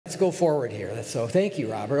let's go forward here. So thank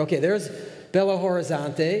you, Robert. Okay, there's Belo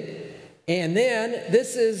Horizonte. And then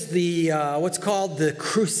this is the what's called the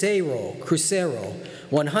Crucero,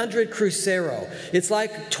 100 Crucero. It's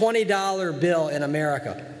like $20 bill in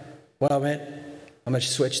America. Well, I'm going to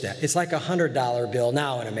switch that. It's like a $100 bill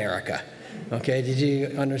now in America. Okay, did you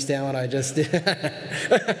understand what I just did?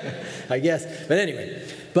 I guess.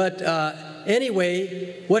 But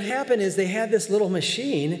anyway, what happened is they had this little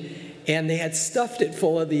machine, and they had stuffed it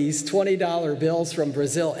full of these $20 bills from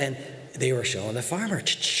Brazil, and they were showing the farmer.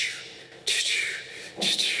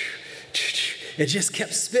 It just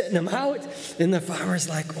kept spitting them out, and the farmer's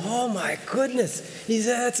like, oh my goodness. He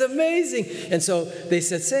said, that's amazing. And so they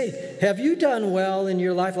said, say, have you done well in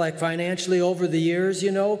your life, like financially over the years,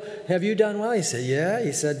 Have you done well? He said, yeah.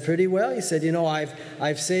 He said, pretty well. He said,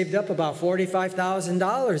 I've saved up about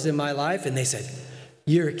 $45,000 in my life. And they said,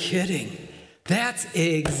 you're kidding. That's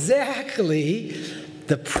exactly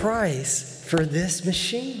the price for this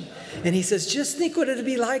machine. And he says, just think what it would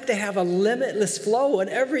be like to have a limitless flow.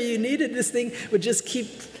 Whenever you needed, this thing would just keep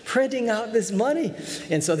printing out this money.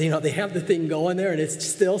 And so, they have the thing going there, and it's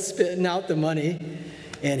still spitting out the money.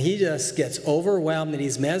 And he just gets overwhelmed, and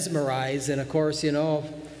he's mesmerized. And, of course,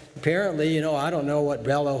 apparently, I don't know what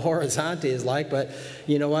Belo Horizonte is like, but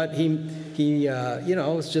you know what? He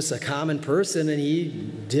was just a common person, and he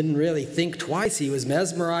didn't really think twice. He was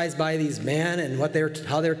mesmerized by these men and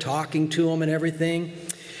how they're talking to him and everything.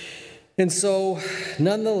 And so,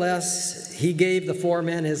 nonetheless, he gave the four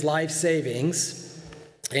men his life savings,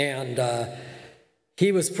 and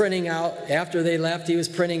he was printing out, after they left, he was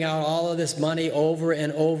printing out all of this money over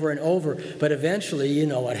and over and over. But eventually, you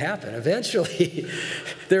know what happened. Eventually,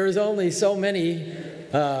 there was only so many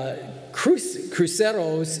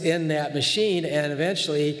cruceros in that machine, and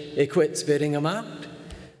eventually it quit spitting them out.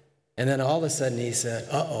 And then all of a sudden he said,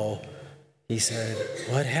 uh-oh. He said,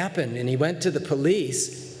 what happened? And he went to the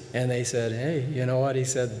police. And they said, hey, you know what? He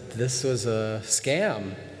said, this was a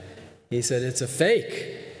scam. He said, it's a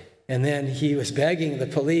fake. And then he was begging the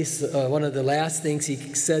police. One of the last things he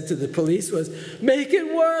said to the police was, make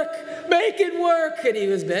it work, make it work. And he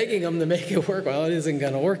was begging them to make it work. Well, it isn't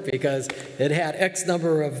going to work because it had X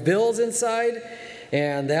number of bills inside.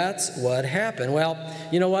 And that's what happened. Well,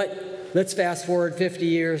 you know what? Let's fast forward 50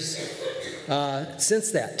 years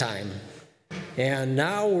since that time. And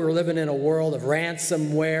now we're living in a world of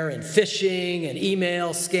ransomware and phishing and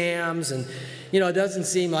email scams. And, it doesn't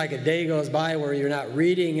seem like a day goes by where you're not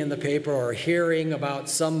reading in the paper or hearing about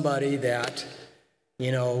somebody that,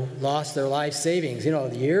 lost their life savings.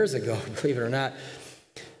 Years ago, believe it or not,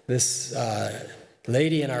 this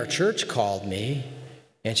lady in our church called me,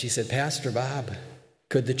 and she said, Pastor Bob,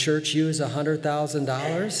 could the church use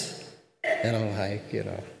 $100,000? And I'm like,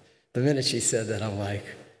 the minute she said that, I'm like,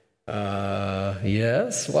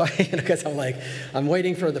 yes, why? Because I'm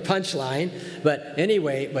waiting for the punchline. But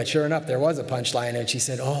anyway, sure enough, there was a punchline, and she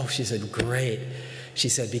said, great. She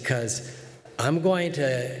said, because I'm going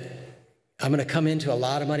to come into a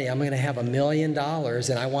lot of money. I'm going to have $1 million,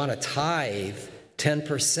 and I want to tithe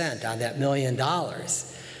 10% on that $1 million.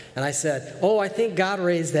 And I said, I think God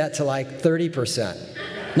raised that to like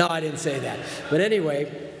 30%. No, I didn't say that. But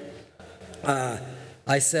anyway,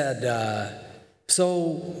 I said,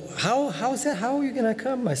 so how's that? How are you going to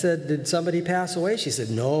come? I said, did somebody pass away? She said,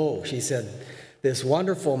 no. She said, this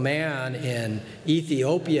wonderful man in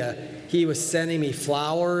Ethiopia, he was sending me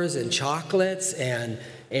flowers and chocolates, and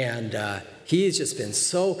he's just been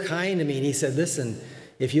so kind to me. And he said, listen,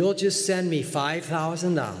 if you'll just send me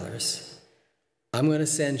 $5,000, I'm going to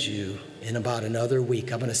send you, in about another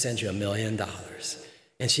week, I'm going to send you $1 million.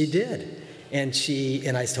 And she did. And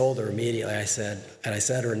I told her immediately, I said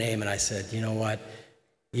her name, and I said, you know what?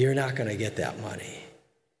 You're not going to get that money.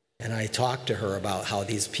 And I talked to her about how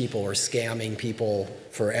these people were scamming people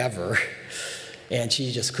forever. And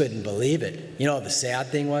she just couldn't believe it. The sad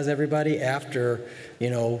thing was, everybody, after,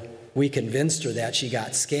 we convinced her that she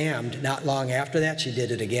got scammed, not long after that, she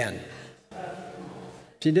did it again.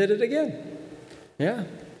 She did it again. Yeah.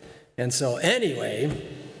 And so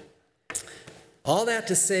anyway, all that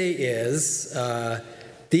to say is,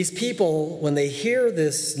 these people, when they hear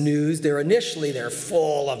this news, they're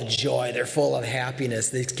full of joy, they're full of happiness.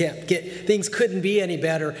 Things couldn't be any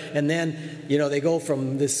better, and then, they go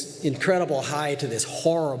from this incredible high to this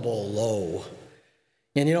horrible low.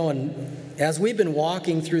 And, and as we've been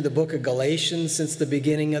walking through the book of Galatians since the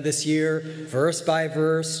beginning of this year, verse by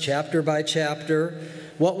verse, chapter by chapter,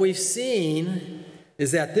 what we've seen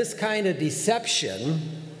is that this kind of deception,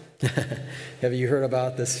 have you heard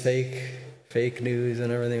about this fake news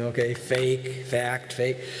and everything? Okay, fake.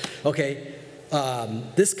 Okay,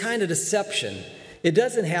 this kind of deception It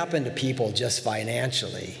doesn't happen to people just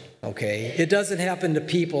financially, okay? It doesn't happen to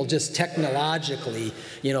people just technologically,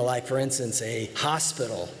 like for instance, a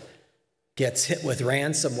hospital gets hit with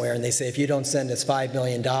ransomware and they say, if you don't send us $5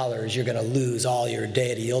 million, you're going to lose all your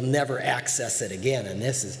data. You'll never access it again. And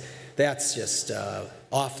that's just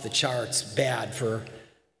off the charts bad for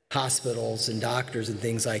hospitals and doctors and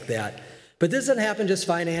things like that. But this doesn't happen just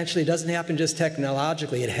financially. It doesn't happen just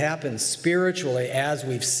technologically. It happens spiritually, as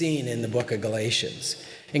we've seen in the book of Galatians.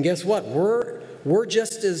 And guess what? We're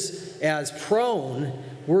just as prone,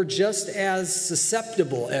 we're just as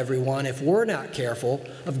susceptible, everyone, if we're not careful,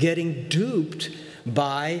 of getting duped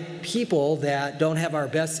by people that don't have our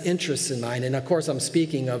best interests in mind. And of course, I'm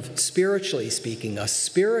speaking of, spiritually speaking, a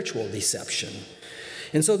spiritual deception.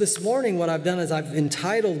 And so this morning, what I've done is I've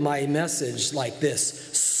entitled my message like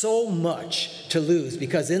this: so much to lose.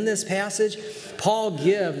 Because in this passage, Paul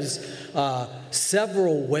gives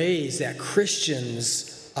several ways that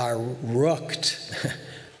Christians are rooked,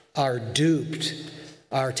 are duped,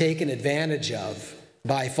 are taken advantage of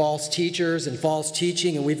by false teachers and false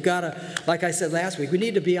teaching. And we've got to, like I said last week, we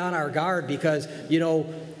need to be on our guard because,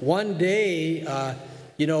 one day,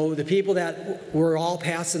 the people that we're all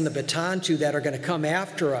passing the baton to that are going to come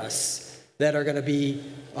after us, that are going to be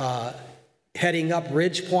heading up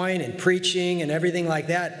Ridge Pointe and preaching and everything like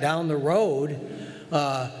that down the road,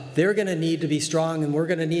 they're going to need to be strong, and we're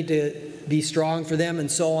going to need to be strong for them,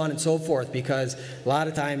 and so on and so forth, because a lot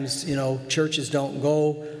of times, churches don't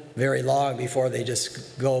go very long before they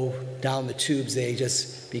just go down the tubes. They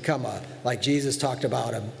just become like Jesus talked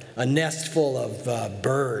about, a nest full of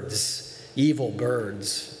birds, evil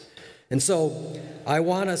birds. And so I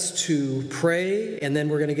want us to pray, and then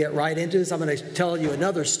we're going to get right into this. I'm going to tell you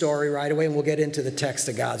another story right away, and we'll get into the text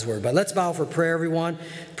of God's Word. But let's bow for prayer, everyone.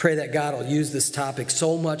 Pray that God will use this topic,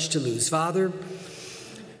 so much to lose. Father,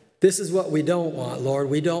 this is what we don't want, Lord.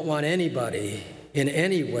 We don't want anybody in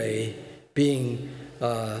any way being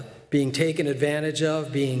taken advantage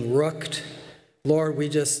of, being rooked. Lord, we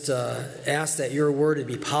just ask that your word would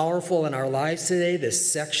be powerful in our lives today,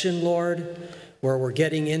 this section, Lord, where we're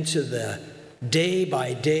getting into the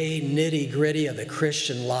day-by-day nitty-gritty of the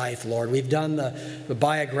Christian life, Lord. We've done the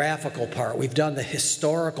biographical part. We've done the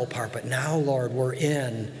historical part. But now, Lord, we're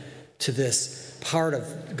in to this part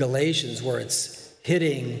of Galatians where it's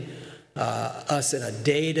hitting us in a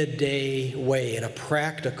day-to-day way, in a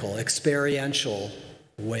practical, experiential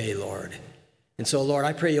way, Lord. And so, Lord,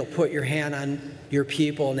 I pray you'll put your hand on your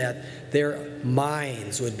people and that their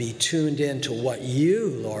minds would be tuned in to what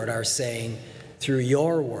you, Lord, are saying through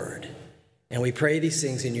your word. And we pray these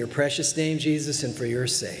things in your precious name, Jesus, and for your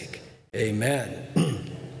sake. Amen.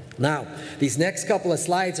 Now, these next couple of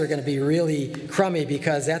slides are going to be really crummy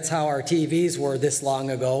because that's how our TVs were this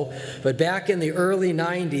long ago. But back in the early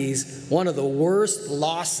 90s, one of the worst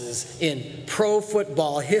losses in pro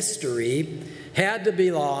football history had to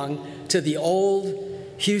belong to the old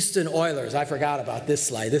Houston Oilers. I forgot about this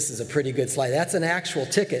slide. This is a pretty good slide. That's an actual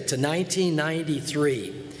ticket to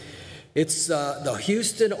 1993. It's the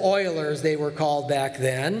Houston Oilers, they were called back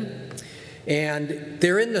then. And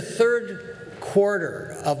they're in the third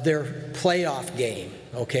quarter of their playoff game,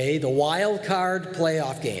 okay? The wild card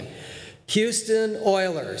playoff game. Houston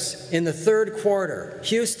Oilers in the third quarter.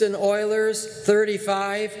 Houston Oilers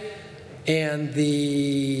 35 and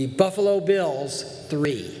the Buffalo Bills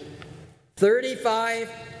 3.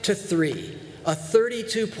 35-3. A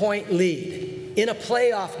 32-point lead in a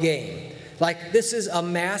playoff game. Like, this is a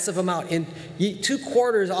massive amount. In 2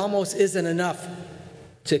 quarters almost isn't enough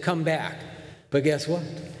to come back. But guess what?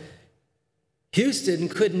 Houston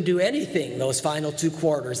couldn't do anything those final 2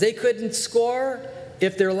 quarters. They couldn't score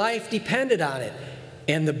if their life depended on it.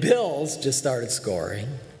 And the Bills just started scoring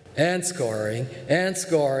and scoring and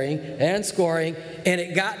scoring and scoring. And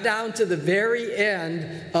it got down to the very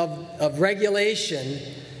end of regulation.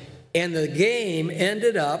 And the game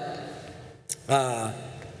ended up,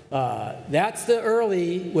 that's the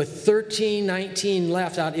early, with 13-19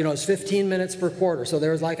 left. It's 15 minutes per quarter. So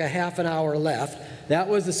there was like a half an hour left. That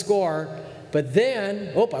was the score. But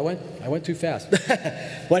then, I went too fast.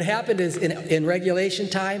 What happened is in regulation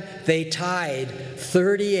time, they tied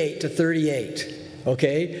 38-38.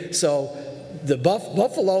 Okay? So the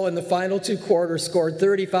Buffalo in the final 2 quarters scored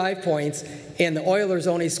 35 points, and the Oilers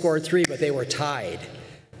only scored 3, but they were tied.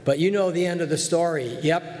 But you know the end of the story.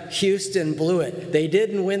 Yep, Houston blew it. They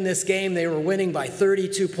didn't win this game. They were winning by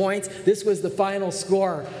 32 points. This was the final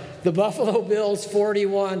score. The Buffalo Bills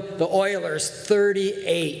 41, the Oilers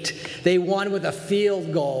 38. They won with a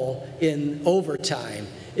field goal in overtime.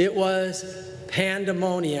 It was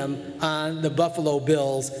pandemonium on the Buffalo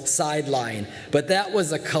Bills sideline. But that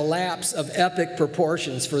was a collapse of epic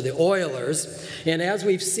proportions for the Oilers. And as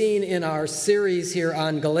we've seen in our series here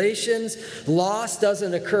on Galatians, loss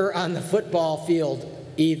doesn't occur on the football field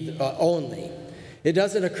only. It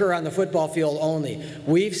doesn't occur on the football field only.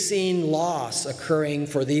 We've seen loss occurring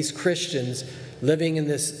for these Christians living in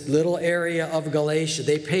this little area of Galatia.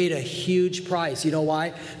 They paid a huge price. You know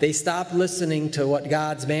why? They stopped listening to what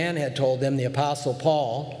God's man had told them, the Apostle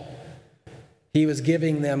Paul. He was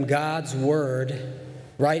giving them God's word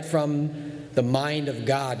right from the mind of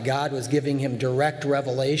God. God was giving him direct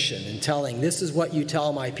revelation and telling, this is what you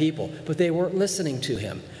tell my people. But they weren't listening to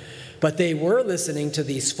him. But they were listening to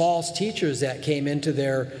these false teachers that came into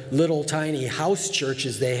their little tiny house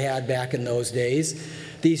churches they had back in those days.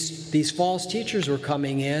 These false teachers were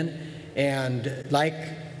coming in, and like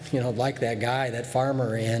that guy, that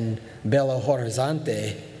farmer in Belo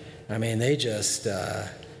Horizonte, I mean, they just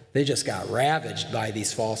got ravaged by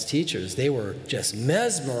these false teachers. They were just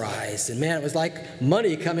mesmerized, and man, it was like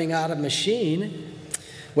money coming out of a machine.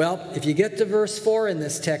 Well, if you get to verse 4 in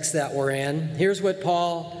this text that we're in, here's what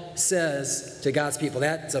Paul says to God's people.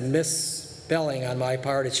 That's a misspelling on my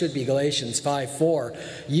part. It should be Galatians 5:4.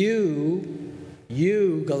 You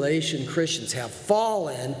Galatian Christians have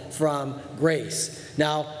fallen from grace.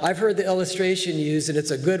 Now, I've heard the illustration used, and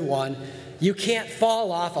it's a good one. You can't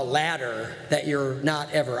fall off a ladder that you're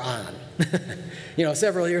not ever on.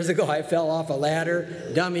 Several years ago, I fell off a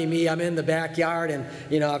ladder. Dummy me, I'm in the backyard, and,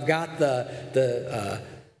 I've got the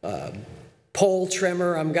pole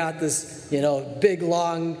trimmer. I've got this, big,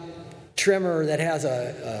 long trimmer that has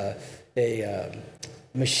a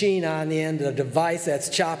machine on the end, a device that's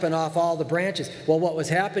chopping off all the branches. Well, what was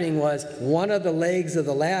happening was one of the legs of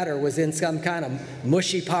the ladder was in some kind of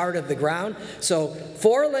mushy part of the ground. So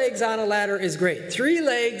 4 legs on a ladder is great. 3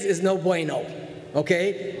 legs is no bueno,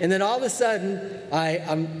 okay? And then all of a sudden,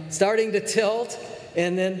 I'm starting to tilt,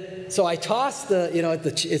 and then, so I toss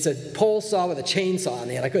it's a pole saw with a chainsaw on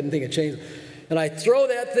the end. I couldn't think of chainsaw. And I throw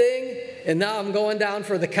that thing, and now I'm going down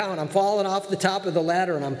for the count. I'm falling off the top of the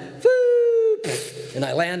ladder, and I'm, and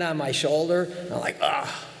I land on my shoulder, and I'm like,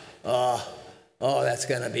 that's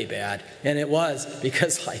going to be bad. And it was,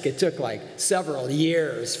 because it took several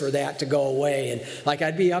years for that to go away. And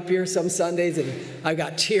I'd be up here some Sundays, and I've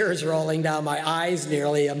got tears rolling down my eyes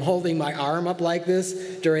nearly. I'm holding my arm up like this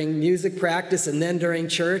during music practice and then during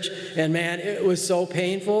church. And man, it was so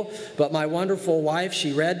painful. But my wonderful wife,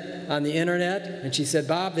 she read on the internet, and she said,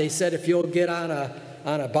 Bob, they said if you'll get on a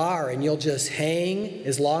bar and you'll just hang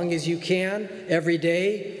as long as you can every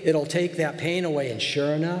day, it'll take that pain away. And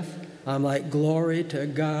sure enough, I'm like, glory to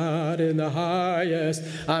God in the highest.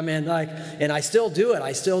 And I still do it.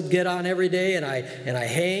 I still get on every day, and I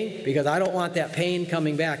hang, because I don't want that pain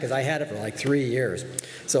coming back, because I had it for 3 years.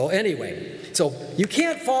 So anyway, so you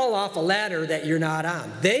can't fall off a ladder that you're not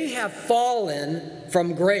on. They have fallen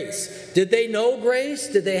from grace. Did they know grace?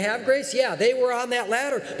 Did they have grace? Yeah, they were on that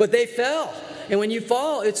ladder, but they fell. And when you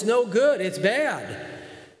fall, it's no good. It's bad.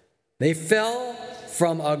 They fell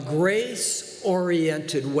from a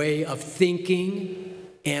grace-oriented way of thinking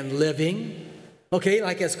and living. Okay,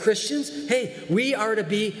 as Christians, hey, we are to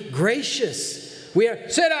be gracious. We are,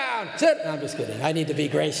 sit down, sit. No, I'm just kidding. I need to be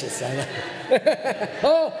gracious.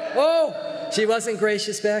 She wasn't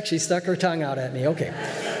gracious back. She stuck her tongue out at me. Okay.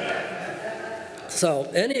 So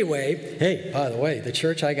anyway, hey, by the way, the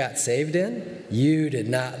church I got saved in, you did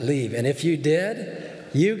not leave. And if you did,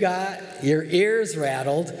 you got your ears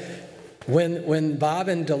rattled when Bob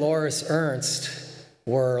and Dolores Ernst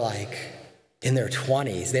were in their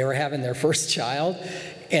 20s. They were having their first child.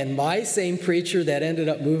 And my same preacher that ended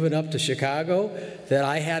up moving up to Chicago that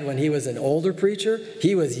I had when he was an older preacher,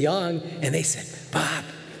 he was young. And they said, Bob,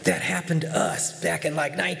 that happened to us back in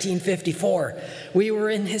 1954. We were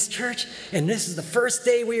in his church, and this is the first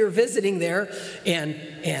day we were visiting there,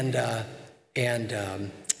 and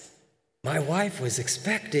my wife was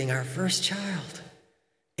expecting our first child,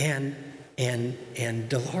 and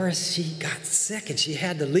Dolores, she got sick and she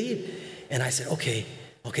had to leave, and I said, okay,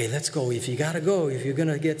 let's go. If you gotta go, if you're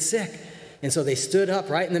gonna get sick. And so they stood up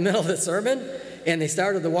right in the middle of the sermon, and they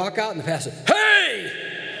started to walk out, and the pastor, hey!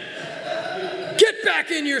 Get back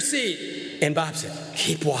in your seat. And Bob said,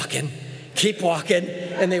 keep walking.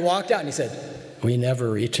 And they walked out, and he said, we never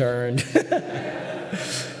returned.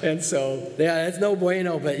 And so, yeah, that's no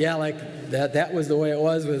bueno, but yeah, that was the way it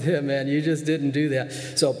was with him, man. You just didn't do that.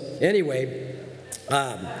 So anyway,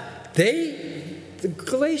 the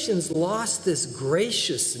Galatians lost this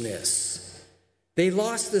graciousness. They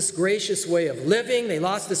lost this gracious way of living. They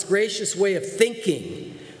lost this gracious way of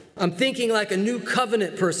thinking. I'm thinking like a New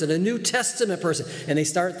Covenant person, a New Testament person. And they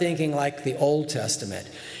start thinking like the Old Testament.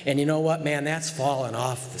 And you know what, man? That's fallen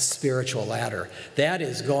off the spiritual ladder. That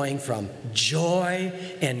is going from joy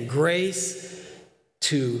and grace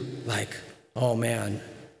to like, oh man,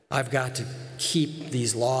 I've got to keep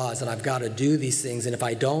these laws and I've got to do these things. And if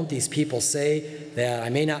I don't, these people say that I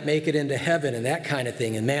may not make it into heaven and that kind of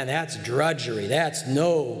thing. And man, that's drudgery. That's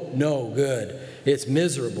no good. It's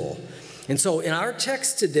miserable. And so in our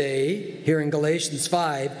text today, here in Galatians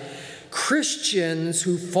 5, Christians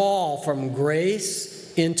who fall from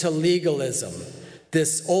grace into legalism,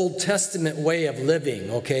 this Old Testament way of living,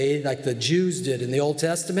 okay, like the Jews did in the Old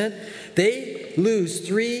Testament, they lose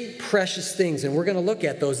three precious things. And we're going to look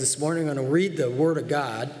at those this morning. I'm going to read the Word of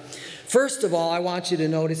God. First of all, I want you to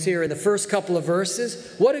notice here in the first couple of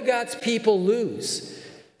verses, what do God's people lose?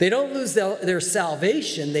 They don't lose their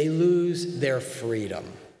salvation, they lose their freedom.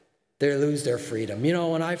 They lose their freedom. You know,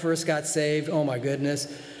 when I first got saved, oh my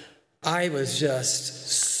goodness, I was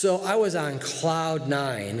on cloud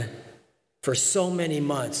nine for so many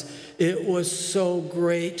months. It was so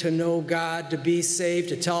great to know God, to be saved,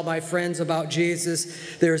 to tell my friends about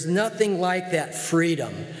Jesus. There's nothing like that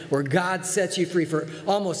freedom where God sets you free. For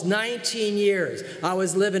almost 19 years, I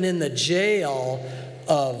was living in the jail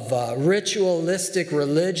of ritualistic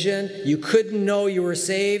religion. You couldn't know you were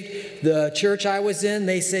saved. The church I was in,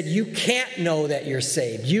 they said, you can't know that you're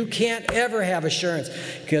saved. You can't ever have assurance,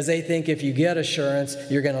 because they think if you get assurance,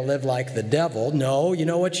 you're going to live like the devil. No, you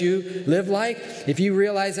know what you live like? If you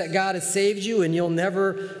realize that God has saved you and you'll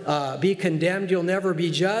never be condemned, you'll never be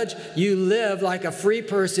judged, you live like a free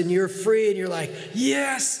person. You're free and you're like,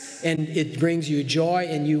 yes! And it brings you joy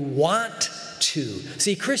and you want to.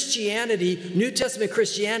 See, Christianity, New Testament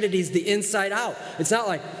Christianity is the inside out. It's not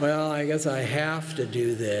like, well, I guess I have to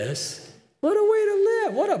do this. What a way to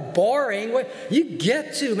live. What a boring way. You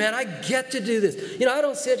get to, man, I get to do this. You know, I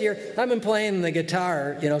don't sit here. I've been playing the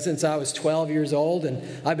guitar, you know, since I was 12 years old, and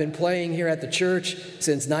I've been playing here at the church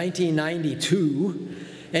since 1992.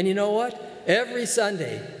 And you know what? Every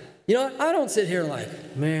Sunday, you know what? I don't sit here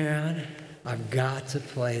like, man, I've got to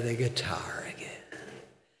play the guitar.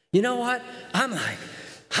 You know what? I'm like,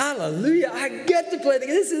 hallelujah, I get to play the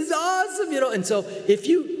game. This is awesome, you know. And so if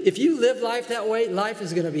you live life that way, life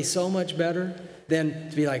is going to be so much better than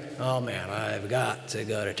to be like, oh man, I've got to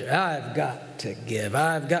go to church. I've got to give.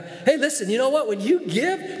 Hey, listen, you know what? When you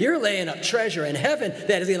give, you're laying up treasure in heaven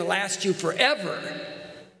that is going to last you forever.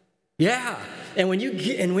 Yeah. And when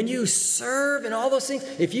you serve and all those things,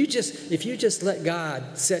 if you just let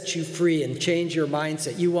God set you free and change your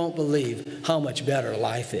mindset, you won't believe how much better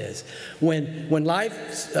life is. When life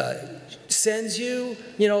sends you,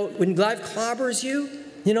 you know, when life clobbers you,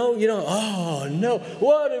 you know, oh no,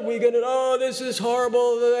 what are we going to, oh, this is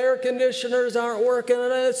horrible, the air conditioners aren't working,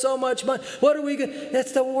 and it's so much money. What are we going to,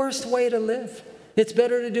 that's the worst way to live. It's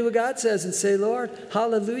better to do what God says and say, Lord,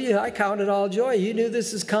 hallelujah, I count it all joy. You knew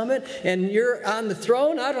this is coming, and you're on the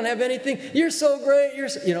throne. I don't have anything. You're so great.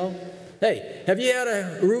 You know, hey, have you had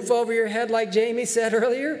a roof over your head like Jamie said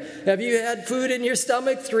earlier? Have you had food in your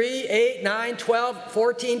stomach 3, 8, 9, 12,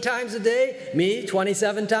 14 times a day? Me,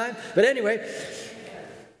 27 times. But anyway,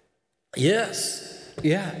 yes,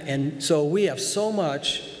 yeah. And so we have so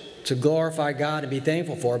much to glorify God and be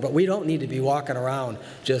thankful for, but we don't need to be walking around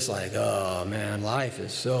just like, oh man, life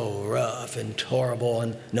is so rough and horrible.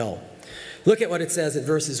 And no. Look at what it says in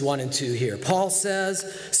verses 1 and 2 here. Paul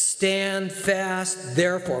says, stand fast,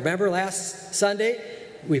 therefore. Remember last Sunday,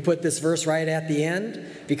 we put this verse right at the end,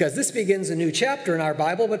 because this begins a new chapter in our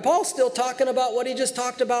Bible, but Paul's still talking about what he just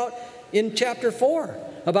talked about in chapter 4,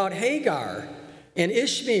 about Hagar and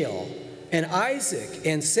Ishmael and Isaac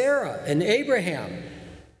and Sarah and Abraham.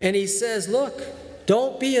 And he says, look,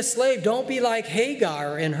 don't be a slave. Don't be like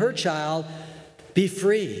Hagar and her child. Be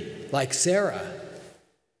free, like Sarah.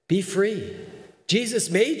 Be free. Jesus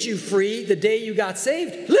made you free the day you got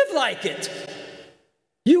saved. Live like it.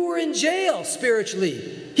 You were in jail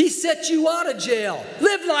spiritually. He set you out of jail.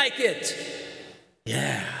 Live like it.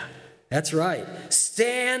 Yeah, that's right.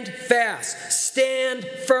 Stand fast. Stand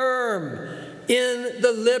firm in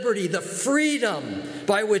the liberty, the freedom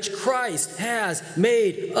by which Christ has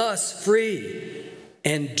made us free.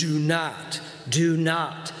 And do not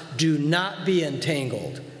be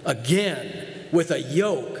entangled again with a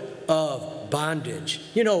yoke of bondage.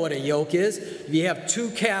 You know what a yoke is. If you have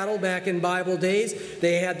two cattle back in Bible days,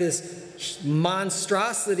 they had this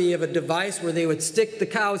monstrosity of a device where they would stick the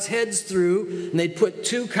cows' heads through, and they'd put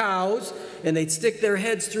two cows and they'd stick their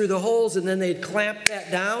heads through the holes, and then they'd clamp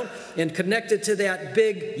that down, and connected to that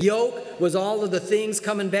big yoke was all of the things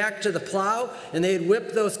coming back to the plow, and they'd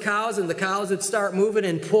whip those cows, and the cows would start moving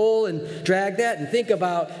and pull and drag that, and think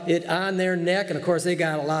about it on their neck. And of course they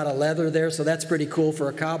got a lot of leather there, so that's pretty cool for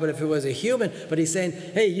a cow. But if it was a human, but he's saying,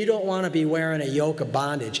 hey, you don't want to be wearing a yoke of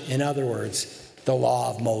bondage. In other words, the law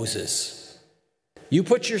of Moses. You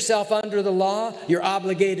put yourself under the law, you're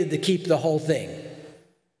obligated to keep the whole thing.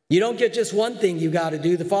 You don't get just one thing you got to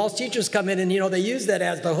do. The false teachers come in and, they use that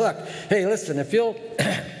as the hook. Hey, listen, if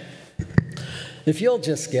you'll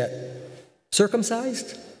just get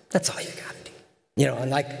circumcised, that's all you got to do. And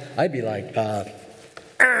like, I'd be like,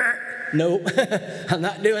 no, I'm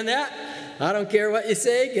not doing that. I don't care what you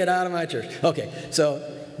say. Get out of my church. Okay, so,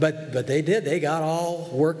 but they did. They got all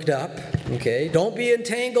worked up. Okay, don't be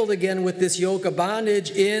entangled again with this yoke of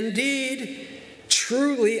bondage. Indeed,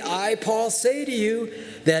 truly, I, Paul, say to you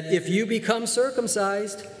that if you become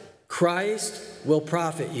circumcised, Christ will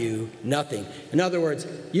profit you nothing. In other words,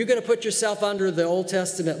 you're going to put yourself under the Old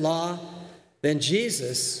Testament law, then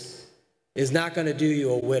Jesus is not going to do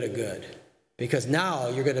you a whit of good. Because now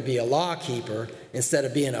you're going to be a law keeper instead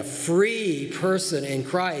of being a free person in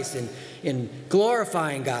Christ and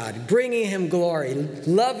glorifying God, bringing him glory,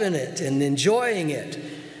 loving it and enjoying it.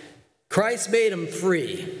 Christ made them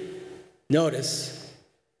free. Notice,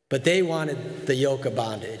 but they wanted the yoke of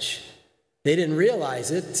bondage. They didn't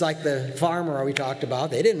realize it. It's like the farmer we talked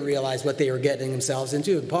about. They didn't realize what they were getting themselves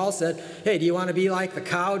into. And Paul said, hey, do you want to be like the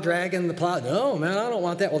cow dragging the plow? No, man, I don't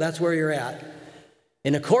want that. Well, that's where you're at.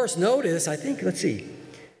 And of course, notice,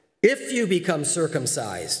 if you become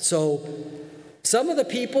circumcised. So some of the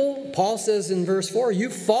people, Paul says in verse 4,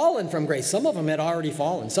 you've fallen from grace. Some of them had already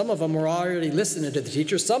fallen. Some of them were already listening to the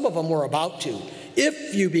teacher. Some of them were about to.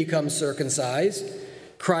 If you become circumcised,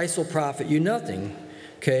 Christ will profit you nothing.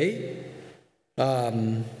 Okay?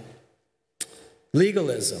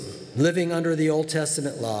 Legalism, living under the Old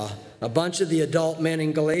Testament law. A bunch of the adult men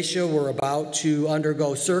in Galatia were about to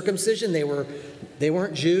undergo circumcision. They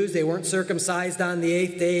weren't Jews. They weren't circumcised on the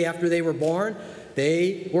 8th day after they were born.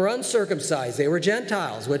 They were uncircumcised. They were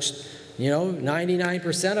Gentiles, which,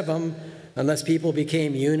 99% of them, unless people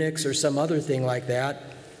became eunuchs or some other thing like that,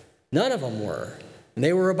 none of them were. And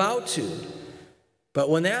they were about to. But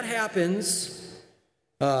when that happens,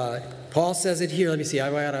 Paul says it here. Let me see.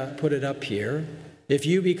 I've got to put it up here. If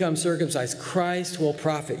you become circumcised, Christ will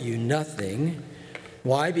profit you nothing.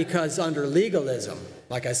 Why? Because under legalism,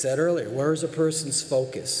 like I said earlier, where's a person's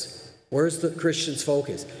focus? Where's the Christian's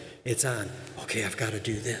focus? It's on, okay, I've got to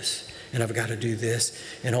do this, and I've got to do this,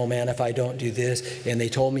 and oh man, if I don't do this, and they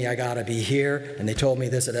told me I got to be here, and they told me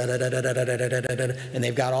this, and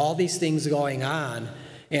they've got all these things going on.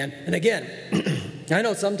 And again, I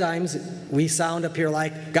know sometimes we sound up here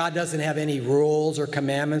like God doesn't have any rules or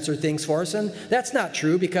commandments or things for us, and that's not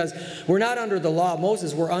true because we're not under the law of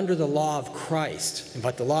Moses, we're under the law of Christ.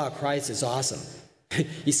 But the law of Christ is awesome.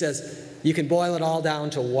 He says you can boil it all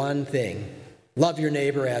down to one thing. Love your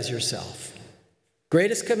neighbor as yourself.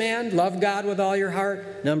 Greatest command, love God with all your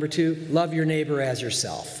heart. Number 2, love your neighbor as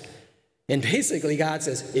yourself. And basically God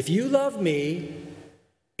says, if you love me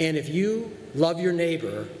and if you love your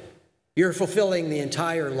neighbor, you're fulfilling the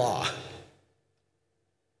entire law.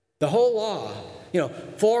 The whole law.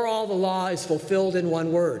 For all the law is fulfilled in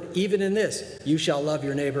one word. Even in this, you shall love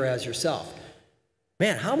your neighbor as yourself.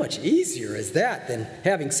 Man, how much easier is that than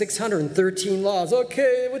having 613 laws?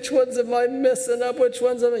 Okay, which ones am I messing up? Which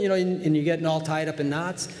ones am I, and you're getting all tied up in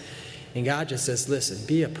knots. And God just says, listen,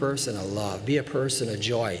 be a person of love. Be a person of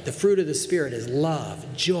joy. The fruit of the Spirit is love,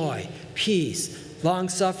 joy, peace,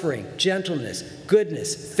 long-suffering, gentleness,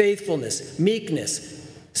 goodness, faithfulness,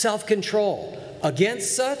 meekness, self-control.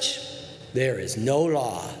 Against such, there is no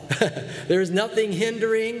law. There is nothing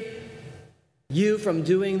hindering you from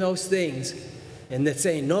doing those things. And that's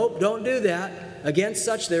saying, nope, don't do that. Against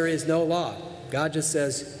such, there is no law. God just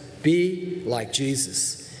says, be like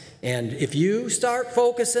Jesus. And if you start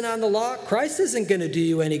focusing on the law, Christ isn't going to do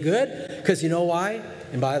you any good. Because you know why?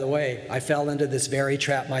 And by the way, I fell into this very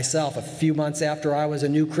trap myself. A few months after I was a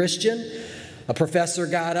new Christian, a professor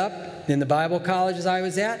got up in the Bible colleges I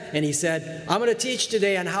was at, and he said, I'm going to teach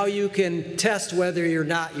today on how you can test whether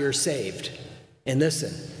you're saved. And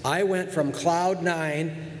listen, I went from cloud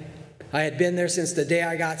 9. I had been there since the day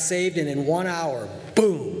I got saved, and in 1 hour,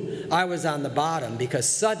 boom, I was on the bottom because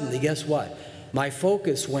suddenly, guess what? My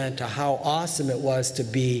focus went to how awesome it was to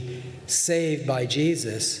be saved by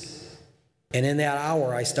Jesus. And in that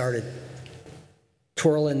hour, I started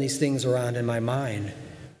twirling these things around in my mind.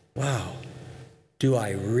 Wow, do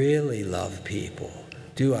I really love people?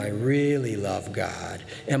 Do I really love God?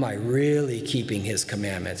 Am I really keeping his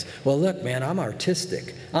commandments? Well, look, man, I'm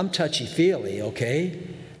artistic. I'm touchy-feely, okay?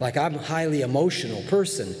 Like, I'm a highly emotional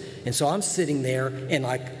person. And so I'm sitting there, and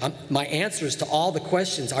my answers to all the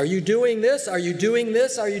questions, are you doing this? Are you doing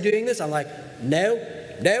this? Are you doing this? I'm like, no,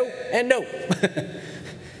 no, and no.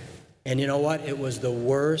 And you know what? It was the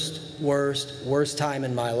worst time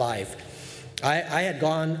in my life. I had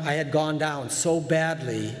gone down so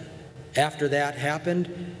badly after that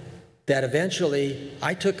happened that eventually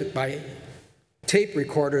I took my tape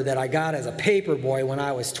recorder that I got as a paper boy when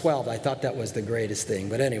I was 12. I thought that was the greatest thing.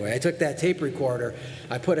 But anyway, I took that tape recorder,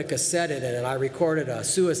 I put a cassette in it, and I recorded a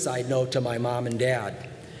suicide note to my mom and dad.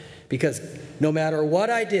 Because no matter what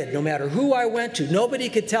I did, no matter who I went to, nobody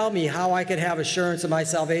could tell me how I could have assurance of my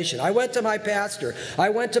salvation. I went to my pastor. I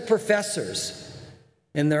went to professors.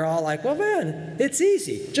 And they're all like, well, man, it's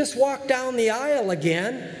easy. Just walk down the aisle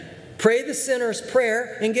again, pray the sinner's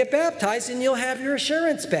prayer, and get baptized, and you'll have your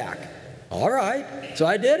assurance back. All right. So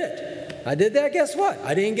I did it. I did that. Guess what?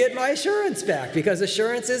 I didn't get my assurance back because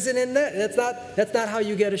assurance isn't in that. That's not how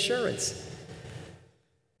you get assurance.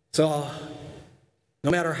 So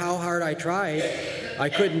no matter how hard I tried, I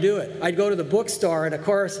couldn't do it. I'd go to the bookstore, and of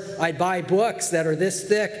course, I'd buy books that are this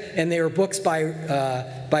thick, and they were books by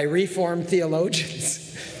Reformed theologians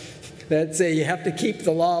that say you have to keep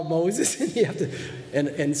the law of Moses, and you have to.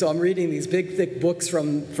 And so I'm reading these big, thick books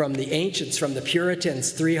from the ancients, from the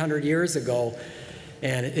Puritans 300 years ago,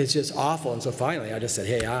 and it's just awful. And so finally, I just said,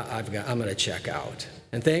 hey, I'm going to check out.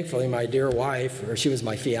 And thankfully, my dear wife, or she was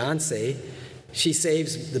my fiance, she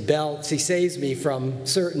saves me from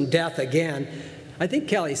certain death again. I think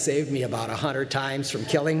Kelly saved me about 100 times from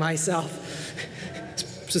killing myself,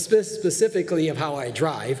 specifically of how I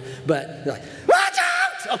drive. But like, watch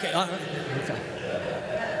out! Okay, all right.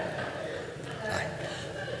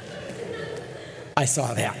 I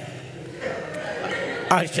saw that.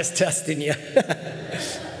 I was just testing you.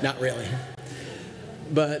 Not really.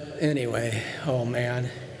 But anyway, oh man.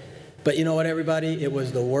 But you know what, everybody? It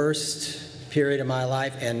was the worst period of my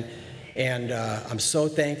life, and I'm so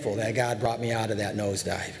thankful that God brought me out of that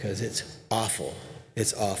nosedive, because it's awful.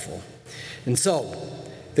 It's awful. And so,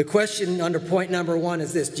 the question under point number 1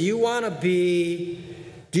 is this: Do you want to be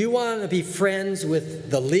friends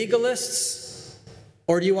with the legalists?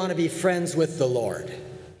 Or do you want to be friends with the Lord?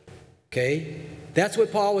 Okay? That's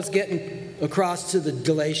what Paul was getting across to the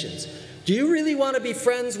Galatians. Do you really want to be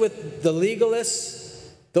friends with the legalists,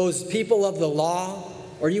 those people of the law?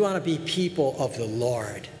 Or do you want to be people of the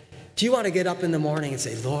Lord? Do you want to get up in the morning and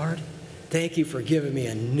say, Lord, thank you for giving me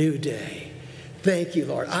a new day. Thank you,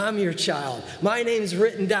 Lord. I'm your child. My name's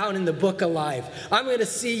written down in the book of life. I'm going to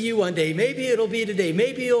see you one day. Maybe it'll be today.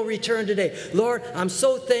 Maybe you'll return today. Lord, I'm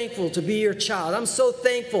so thankful to be your child. I'm so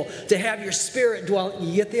thankful to have your spirit dwell.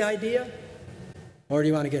 You get the idea? Or do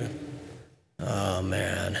you want to get a, oh,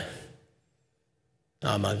 man,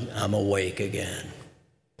 I'm awake again.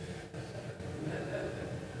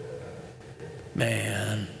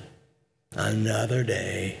 Man, another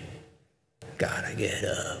day. Gotta get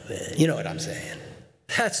up. You know what I'm saying?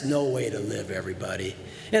 That's no way to live, everybody.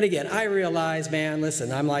 And again, I realize, man,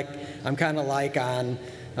 listen, I'm kind of like on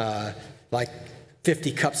like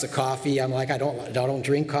 50 cups of coffee. I'm like, I don't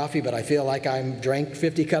drink coffee, but I feel like I'm drank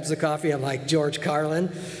 50 cups of coffee. I'm like George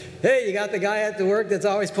Carlin. Hey, you got the guy at the work that's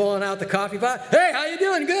always pulling out the coffee pot. Hey, how you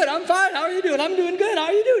doing? Good. I'm fine. How are you doing? I'm doing good. How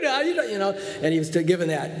are you doing? How you doing? You know, and he was giving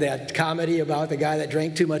that comedy about the guy that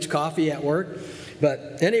drank too much coffee at work.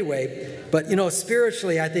 But anyway, you know,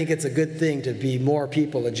 spiritually, I think it's a good thing to be more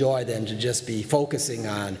people of joy than to just be focusing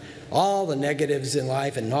on all the negatives in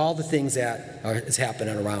life and all the things that is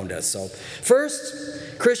happening around us. So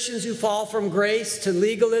first, Christians who fall from grace to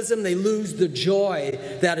legalism, they lose the joy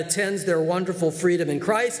that attends their wonderful freedom in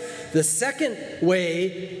Christ. The second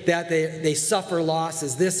way that they suffer loss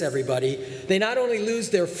is this, everybody. They not only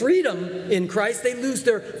lose their freedom in Christ, they lose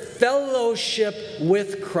their fellowship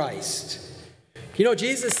with Christ. You know,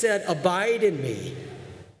 Jesus said, abide in me.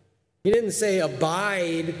 He didn't say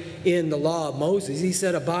abide in the law of Moses. He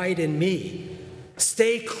said, abide in me.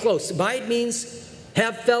 Stay close. Abide means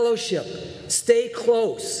have fellowship. Stay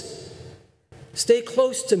close. Stay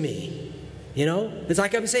close to me. You know, it's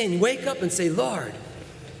like I'm saying, wake up and say, Lord,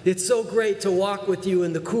 it's so great to walk with you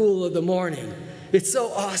in the cool of the morning. It's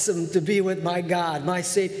so awesome to be with my God, my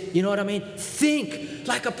Savior. You know what I mean? Think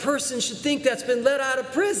like a person should think that's been let out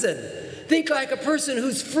of prison. Think like a person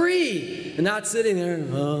who's free and not sitting there,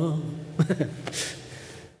 oh.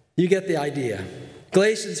 You get the idea.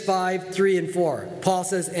 Galatians 5, 3 and 4. Paul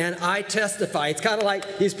says, and I testify. It's kind of like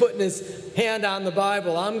he's putting his hand on the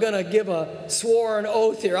Bible. I'm going to give a sworn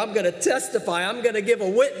oath here. I'm going to testify. I'm going to give a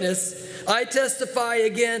witness. I testify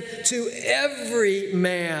again to every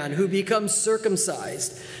man who becomes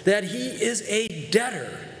circumcised that he is a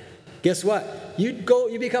debtor. Guess what? You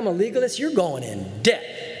become a legalist, you're going in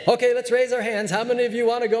debt. Okay, let's raise our hands. How many of you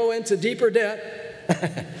want to go into deeper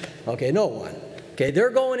debt? Okay, no one. Okay, they're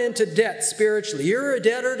going into debt spiritually. You're a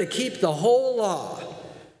debtor to keep the whole law.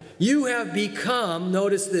 You have become,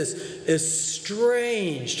 notice this,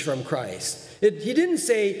 estranged from Christ. He didn't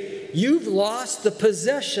say you've lost the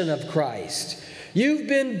possession of Christ. You've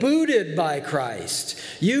been booted by Christ.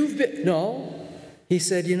 No. He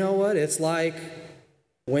said, you know what? It's like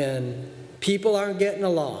when people aren't getting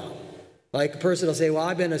along. Like a person will say, well,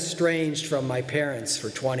 I've been estranged from my parents for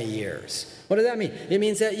 20 years. What does that mean? It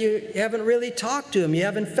means that you haven't really talked to them. You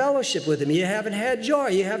haven't fellowshiped with them. You haven't had joy.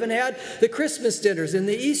 You haven't had the Christmas dinners and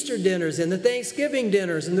the Easter dinners and the Thanksgiving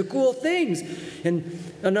dinners and the cool things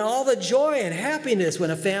and all the joy and happiness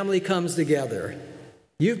when a family comes together.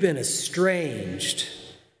 You've been estranged.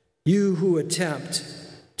 You who attempt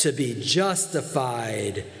to be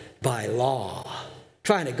justified by law,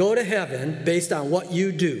 trying to go to heaven based on what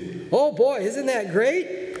you do. Oh boy, isn't that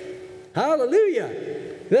great? Hallelujah.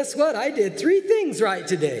 Guess what? I did 3 things right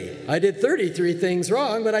today. I did 33 things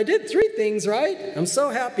wrong, but I did 3 things right. I'm so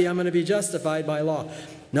happy I'm going to be justified by law.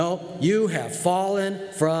 No, you have fallen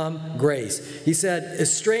from grace. He said,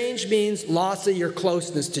 estranged means loss of your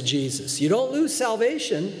closeness to Jesus. You don't lose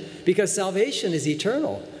salvation because salvation is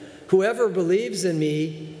eternal. Whoever believes in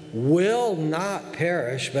me will not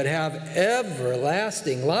perish, but have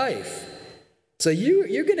everlasting life. So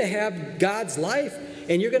you're going to have God's life,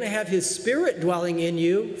 and you're going to have his Spirit dwelling in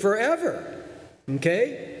you forever.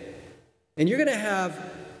 Okay? And you're going to have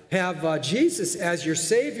Jesus as your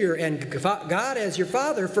Savior and God as your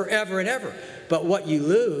Father forever and ever. But what you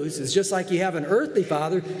lose is just like you have an earthly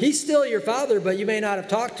father. He's still your father, but you may not have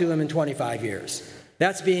talked to him in 25 years.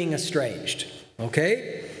 That's being estranged.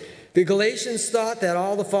 Okay? The Galatians thought that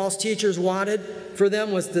all the false teachers wanted for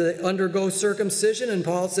them was to undergo circumcision, and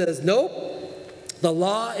Paul says, nope, the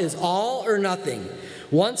law is all or nothing.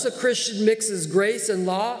 Once a Christian mixes grace and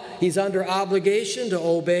law, he's under obligation to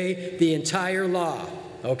obey the entire law,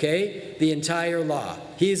 okay? The entire law.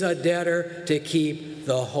 He's a debtor to keep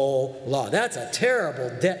the whole law. That's a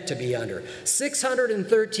terrible debt to be under.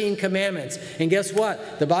 613 commandments. And guess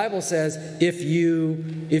what? The Bible says if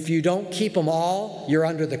you don't keep them all, you're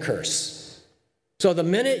under the curse. So the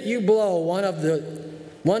minute you blow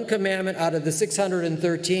one commandment out of the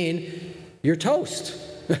 613, you're toast.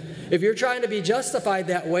 If you're trying to be justified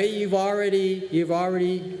that way, you've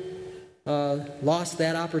already lost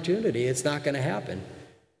that opportunity. It's not going to happen.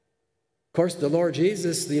 Of course, the Lord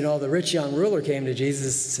Jesus, the rich young ruler came to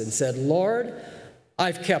Jesus and said, Lord,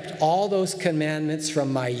 I've kept all those commandments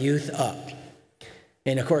from my youth up.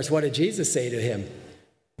 And of course, what did Jesus say to him?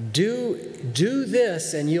 Do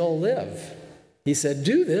this and you'll live. He said,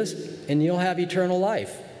 do this and you'll have eternal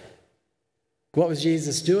life. What was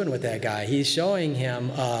Jesus doing with that guy? He's showing him,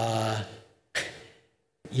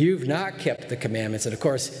 you've not kept the commandments. And of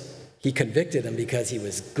course, he convicted him because he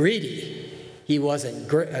was greedy. He wasn't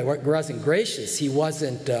gracious. He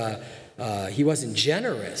wasn't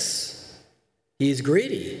generous. He's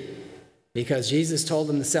greedy because Jesus told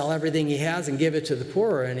him to sell everything he has and give it to the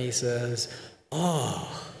poor. And he says,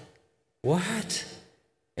 oh, what?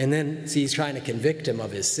 And then he's trying to convict him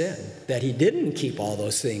of his sin, that he didn't keep all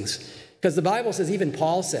those things. Because the Bible says, even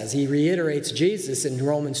Paul says, he reiterates Jesus in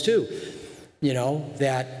Romans 2,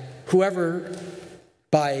 that whoever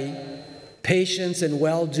by patience and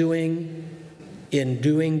well-doing in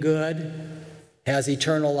doing good has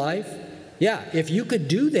eternal life. Yeah, if you could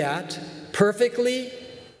do that perfectly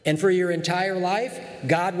and for your entire life,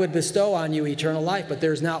 God would bestow on you eternal life. But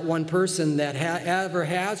there's not one person that ever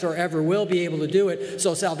has or ever will be able to do it.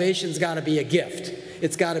 So salvation's got to be a gift.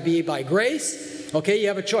 It's got to be by grace. Okay, you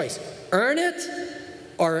have a choice. Earn it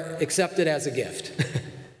or accept it as a gift.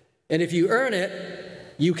 And if you earn it,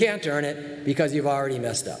 you can't earn it because you've already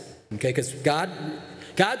messed up. Okay, because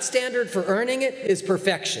God's standard for earning it is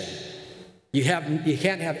perfection. You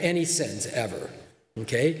can't have any sins ever.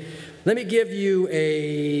 Okay? Let me give you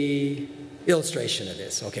a illustration of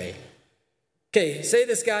this. Okay, say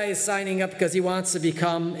this guy is signing up because he wants to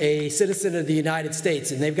become a citizen of the United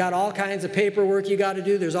States, and they've got all kinds of paperwork you got to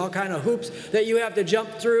do. There's all kinds of hoops that you have to jump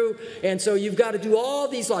through, and so you've got to do all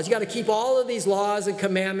these laws. You got to keep all of these laws and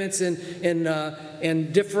commandments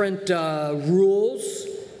and different rules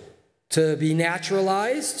to be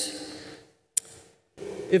naturalized.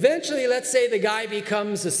 eventually, let's say the guy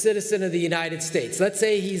becomes a citizen of the United States. Let's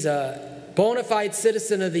say he's a bona fide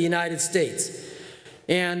citizen of the United States.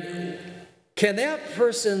 And can that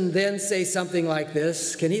person then say something like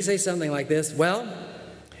this? Can he say something like this? Well,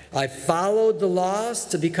 I followed the laws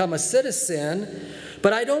to become a citizen,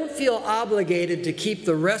 but I don't feel obligated to keep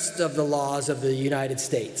the rest of the laws of the United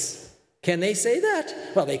States. Can they say that?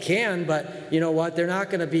 Well, they can, but you know what? They're not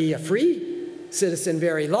going to be a free citizen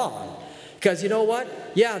very long. Because you know what?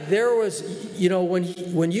 Yeah, there was, you know,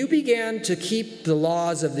 when you began to keep the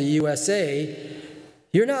laws of the USA,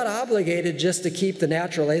 you're not obligated just to keep the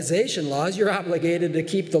naturalization laws. You're obligated to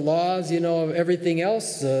keep the laws, you know, of everything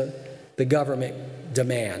else the government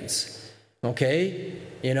demands. Okay?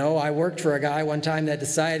 You know, I worked for a guy one time that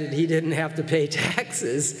decided he didn't have to pay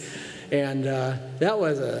taxes. And that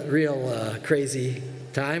was a real crazy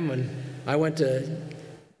time when I went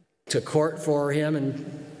to court for him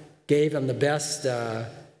and gave him the best,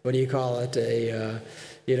 what do you call it,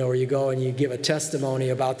 you know, where you go and you give a testimony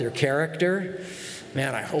about their character.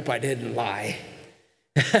 Man, I hope I didn't lie.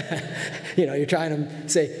 You know, you're trying to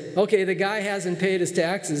say, okay, the guy hasn't paid his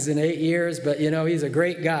taxes in 8 years, but, you know, he's a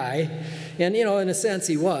great guy. And, you know, in a sense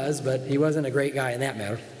he was, but he wasn't a great guy in that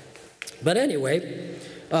matter. But anyway,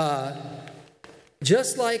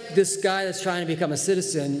 just like this guy that's trying to become a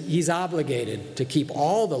citizen, he's obligated to keep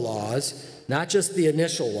all the laws, not just the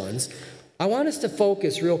initial ones. I want us to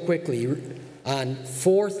focus real quickly on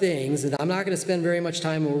 4 things, and I'm not going to spend very much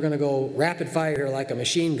time, and we're going to go rapid fire here like a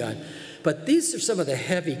machine gun. But these are some of the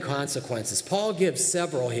heavy consequences. Paul gives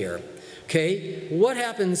several here. Okay? What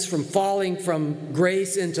happens from falling from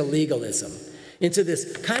grace into legalism? Into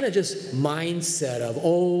this kind of just mindset of,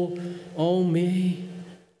 oh me,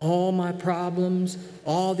 all my problems,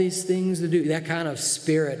 all these things to do, that kind of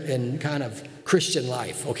spirit and kind of Christian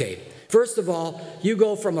life. Okay. First of all, you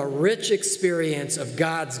go from a rich experience of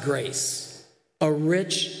God's grace, a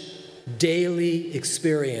rich daily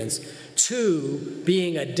experience, to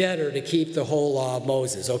being a debtor to keep the whole law of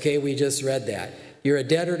Moses. Okay, we just read that. You're a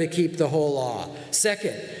debtor to keep the whole law.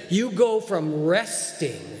 Second, you go from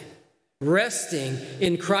resting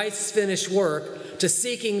in Christ's finished work to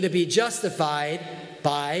seeking to be justified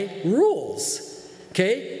by rules.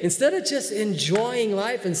 Okay? Instead of just enjoying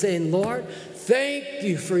life and saying, Lord, thank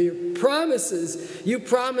you for your promises. You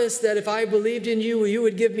promised that if I believed in you, you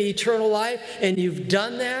would give me eternal life, and you've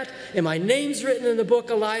done that, and my name's written in the book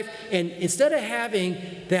of life. And instead of having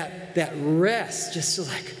that rest, just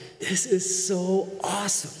like, this is so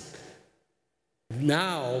awesome.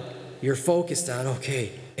 Now you're focused on,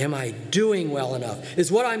 okay, am I doing well enough?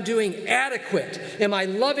 Is what I'm doing adequate? Am I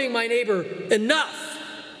loving my neighbor enough?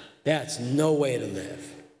 That's no way to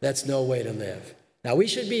live. That's no way to live. Now, we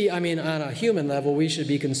should be, on a human level, we should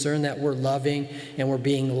be concerned that we're loving and we're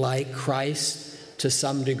being like Christ to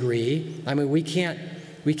some degree. We can't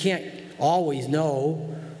always know,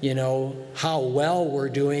 how well we're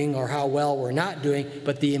doing or how well we're not doing,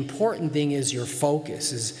 but the important thing is your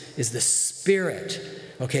focus, is the spirit,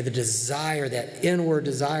 okay, the desire, that inward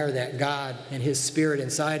desire that God and His Spirit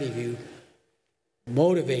inside of you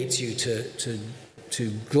motivates you to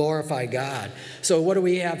glorify God. So what do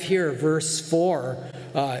we have here? Verse 4,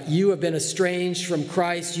 you have been estranged from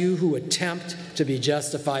Christ, you who attempt to be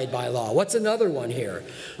justified by law. What's another one here?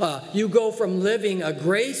 You go from living a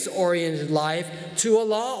grace-oriented life to a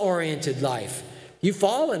law-oriented life. You've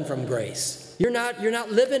fallen from grace. You're not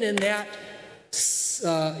living in that.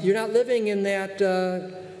 You're not living in that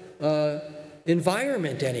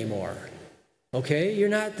environment anymore. Okay, you're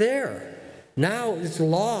not there. Now it's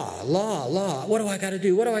law. What do I got to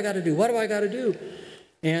do? What do I got to do? What do I got to do?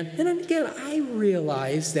 And again, I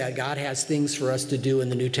realize that God has things for us to do in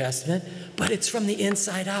the New Testament, but it's from the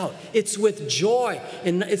inside out. It's with joy.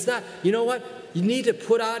 And it's not, you know what? You need to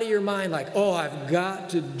put out of your mind like, oh, I've got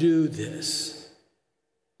to do this.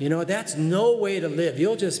 That's no way to live.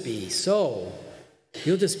 You'll just be so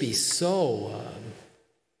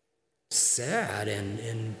sad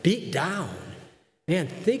and beat down. Man,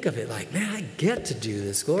 think of it like, man, I get to do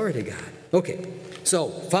this. Glory to God. Okay, so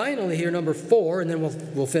finally here, number 4, and then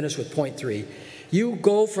we'll finish with point 3. You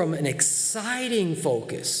go from an exciting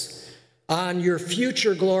focus on your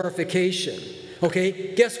future glorification.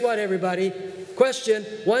 Okay, guess what, everybody? Question,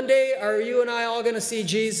 one day are you and I all going to see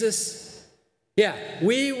Jesus? Yeah,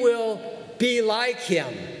 we will be like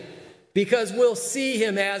Him because we'll see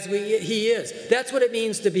Him as He is. That's what it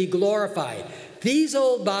means to be glorified. These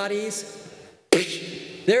old bodies,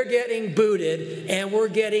 they're getting booted, and we're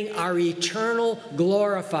getting our eternal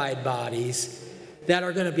glorified bodies that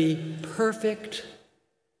are going to be perfect,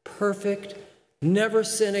 Never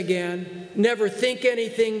sin again. Never think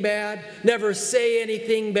anything bad. Never say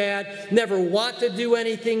anything bad. Never want to do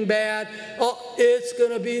anything bad. Oh, it's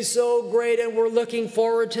going to be so great, and we're looking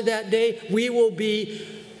forward to that day. We will be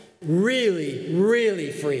really,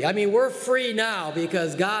 really free. I mean, we're free now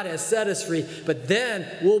because God has set us free, but then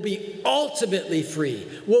we'll be ultimately free.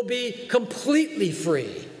 We'll be completely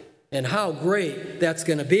free. And how great that's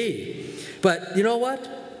going to be. But you know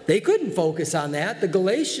what? They couldn't focus on that. The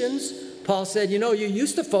Galatians, Paul said, you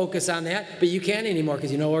used to focus on that, but you can't anymore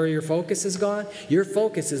because you know where your focus is gone? Your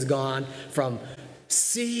focus is gone from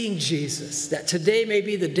seeing Jesus. That today may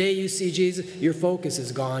be the day you see Jesus. Your focus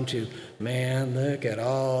is gone to, man, look at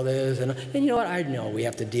all this. And you know what? I know we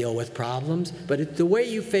have to deal with problems, but the way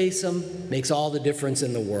you face them makes all the difference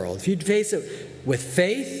in the world. If you face it with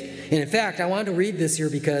faith, and in fact, I want to read this here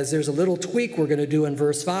because there's a little tweak we're going to do in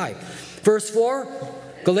verse 5. Verse 4,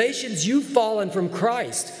 Galatians, you've fallen from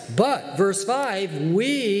Christ. But, verse 5,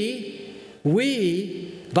 we,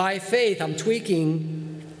 by faith, I'm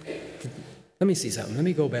tweaking. Let me see something. Let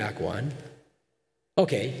me go back one.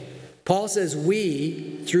 Okay. Paul says,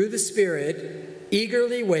 we, through the Spirit,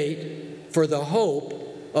 eagerly wait for the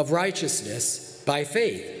hope of righteousness by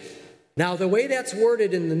faith. Now, the way that's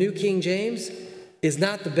worded in the New King James is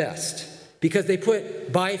not the best because they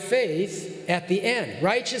put by faith at the end.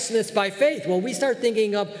 Righteousness by faith. Well, we start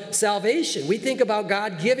thinking of salvation. We think about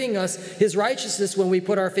God giving us his righteousness when we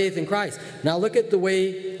put our faith in Christ. Now look at the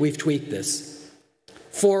way we've tweaked this.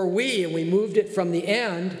 For we, and we moved it from the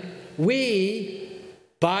end, we,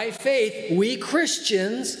 by faith, we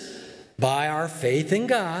Christians, by our faith in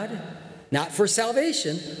God, not for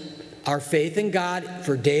salvation, our faith in God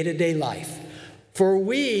for day-to-day life. For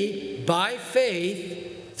we, by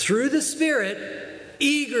faith, through the Spirit,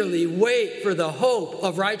 eagerly wait for the hope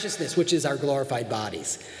of righteousness, which is our glorified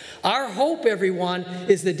bodies. Our hope, everyone,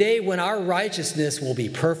 is the day when our righteousness will be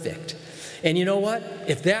perfect. And you know what?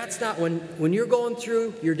 If that's not, when you're going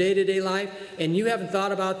through your day-to-day life and you haven't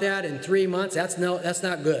thought about that in 3 months, that's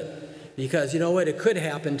not good. Because you know what? It could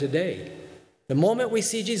happen today. The moment we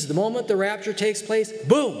see Jesus, the moment the rapture takes place,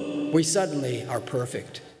 boom, we suddenly are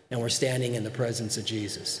perfect. And we're standing in the presence of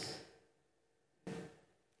Jesus.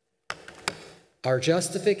 Our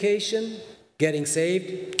justification, getting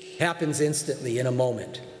saved, happens instantly in a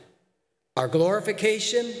moment. Our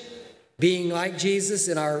glorification, being like Jesus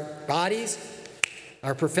in our bodies,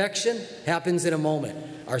 our perfection, happens in a moment.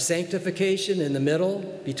 Our sanctification in the middle,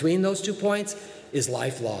 between those 2 points, is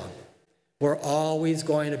lifelong. We're always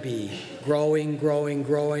going to be growing,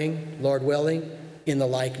 Lord willing, in the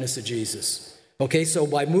likeness of Jesus. Okay, so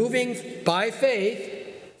by moving by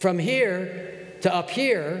faith from here to up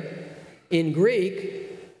here in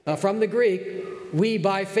Greek, from the Greek, we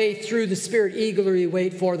by faith through the Spirit eagerly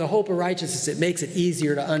wait for the hope of righteousness. It makes it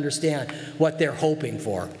easier to understand what they're hoping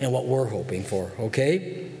for and what we're hoping for,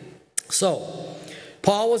 okay? So,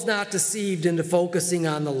 Paul was not deceived into focusing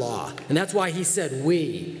on the law. And that's why he said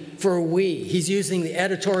we. For we. He's using the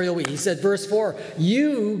editorial we. He said, verse 4,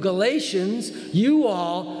 you, Galatians, you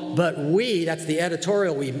all, but we, that's the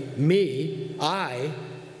editorial we, me, I,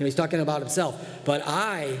 he's talking about himself, but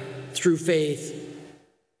I, through faith,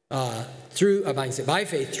 by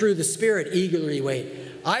faith, through the Spirit, eagerly wait.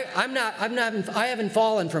 I haven't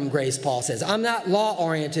fallen from grace, Paul says. I'm not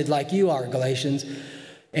law-oriented like you are, Galatians,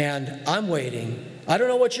 and I'm waiting. I don't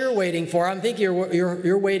know what you're waiting for. I'm thinking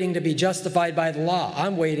you're waiting to be justified by the law.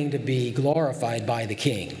 I'm waiting to be glorified by the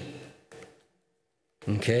King.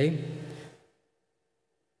 Okay?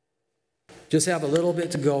 Just have a little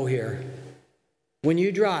bit to go here. When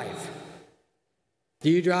you drive, do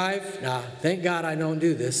you drive? Now, thank God I don't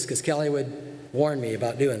do this because Kelly would warn me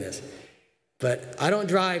about doing this. But I don't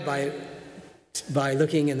drive by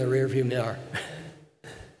looking in the rearview mirror.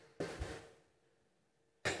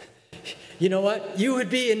 You know what? You would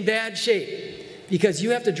be in bad shape because you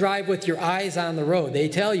have to drive with your eyes on the road. They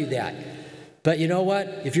tell you that. But you know what?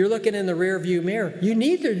 If you're looking in the rearview mirror, you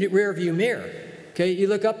need the rearview mirror. Okay, you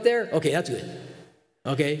look up there. Okay, that's good.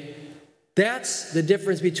 Okay, that's the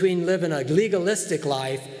difference between living a legalistic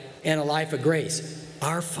life and a life of grace.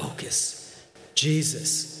 Our focus,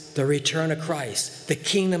 Jesus, the return of Christ, the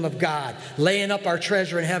kingdom of God, laying up our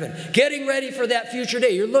treasure in heaven, getting ready for that future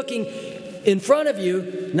day. You're looking in front of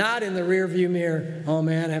you, not in the rearview mirror. Oh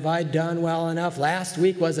man, have I done well enough? Last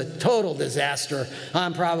week was a total disaster.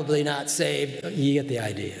 I'm probably not saved. You get the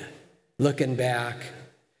idea. Looking back,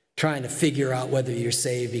 trying to figure out whether you're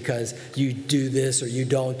saved because you do this or you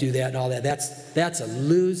don't do that and all that. That's a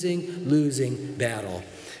losing battle.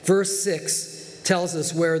 Verse 6 tells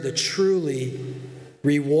us where the truly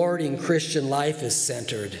rewarding Christian life is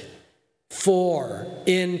centered. For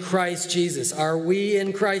in Christ Jesus. Are we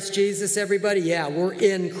in Christ Jesus, everybody? Yeah, we're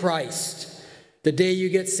in Christ. The day you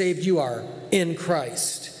get saved, you are in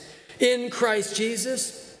Christ. In Christ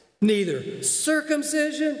Jesus, neither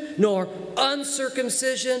circumcision nor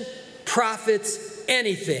uncircumcision profits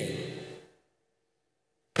anything,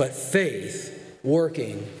 but faith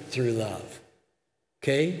working through love.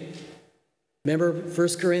 Okay? Remember 1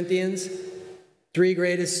 Corinthians? 3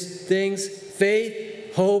 greatest things: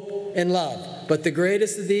 faith, hope, and love. But the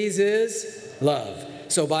greatest of these is love.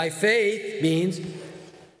 So by faith means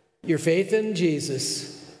your faith in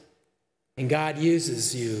Jesus, and God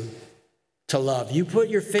uses you to love. You put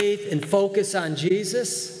your faith and focus on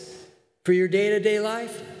Jesus for your day-to-day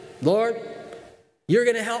life. Lord, you're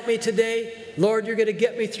going to help me today. Lord, you're going to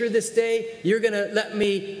get me through this day. You're going to let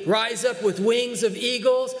me rise up with wings of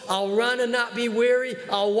eagles. I'll run and not be weary.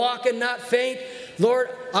 I'll walk and not faint. Lord,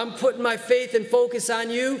 I'm putting my faith and focus on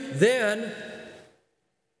you. Then,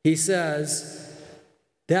 he says,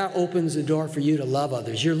 that opens the door for you to love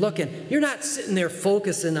others. You're not sitting there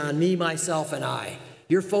focusing on me, myself, and I.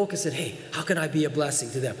 You're focusing, hey, how can I be a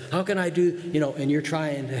blessing to them? How can I do, and you're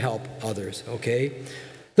trying to help others, okay?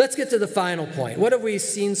 Let's get to the final point. What have we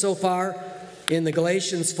seen so far in the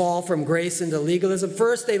Galatians' fall from grace into legalism?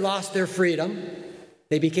 First, they lost their freedom.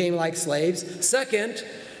 They became like slaves. Second,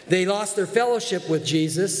 they lost their fellowship with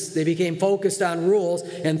Jesus. They became focused on rules.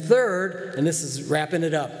 And third, and this is wrapping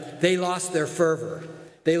it up, they lost their fervor.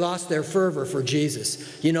 They lost their fervor for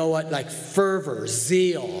Jesus. You know what? Like fervor,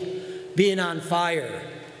 zeal, being on fire.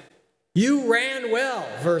 You ran well,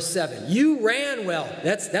 verse 7. You ran well.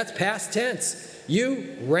 That's past tense.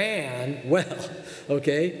 You ran well,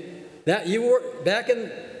 okay? That you were back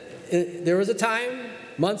there was a time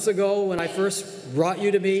months ago when I first brought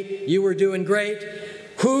you to me. You were doing great.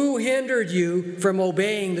 Who hindered you from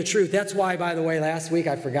obeying the truth? That's why, by the way, last week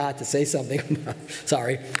I forgot to say something.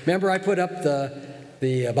 Sorry. Remember, I put up the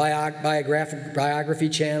biography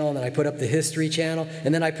channel, and then I put up the history channel,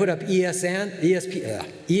 and then I put up ESPN.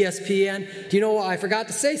 Do you know what? I forgot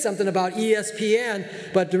to say something about ESPN,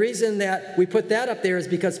 but the reason that we put that up there is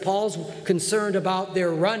because Paul's concerned about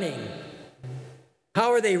their running.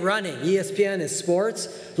 How are they running? ESPN is sports.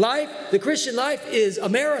 Life, the Christian life is a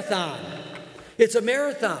marathon. It's a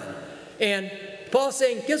marathon. And Paul's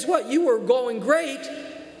saying, guess what? You were going great,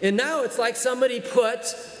 and now it's like somebody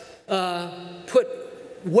put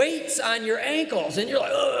weights on your ankles, and you're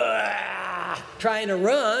like, trying to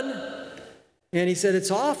run. And he said,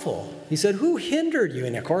 it's awful. He said, who hindered you?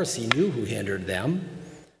 And of course, he knew who hindered them.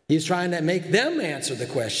 He's trying to make them answer the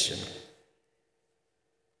question.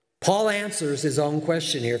 Paul answers his own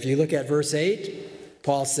question here. If you look at verse 8,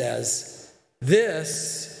 Paul says,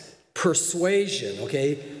 this persuasion,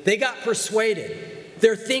 okay? They got persuaded.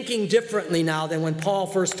 They're thinking differently now than when Paul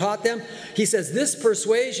first taught them. He says, this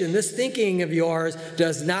persuasion, this thinking of yours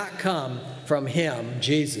does not come from him,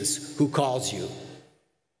 Jesus, who calls you.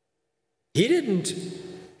 He didn't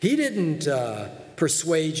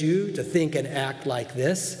persuade you to think and act like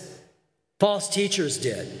this. False teachers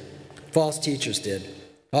did. False teachers did.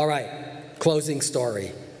 All right, closing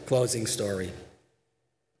story.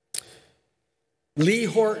 Lee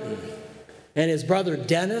Horton and his brother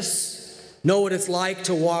Dennis know what it's like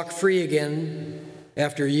to walk free again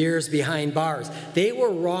after years behind bars. They were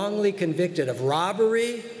wrongly convicted of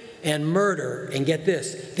robbery and murder, and get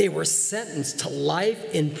this, they were sentenced to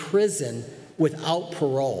life in prison without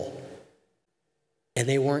parole, and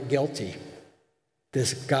they weren't guilty.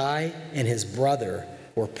 This guy and his brother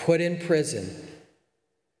were put in prison,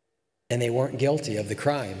 and they weren't guilty of the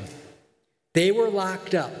crime. They were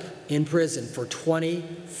locked up in prison for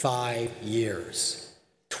 25 years.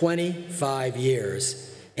 25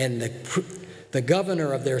 years. And the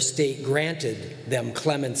governor of their state granted them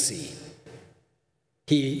clemency.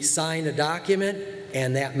 He signed a document,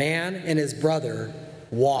 and that man and his brother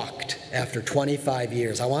walked after 25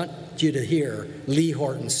 years. I want you to hear Lee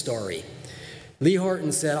Horton's story. Lee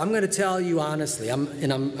Horton said, I'm going to tell you honestly,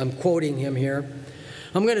 I'm quoting him here.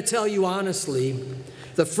 I'm going to tell you honestly,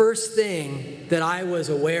 the first thing that I was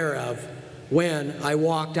aware of when I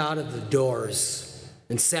walked out of the doors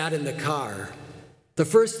and sat in the car, the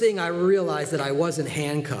first thing I realized that I wasn't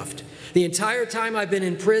handcuffed. The entire time I've been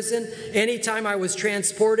in prison, anytime I was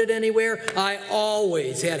transported anywhere, I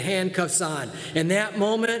always had handcuffs on. And that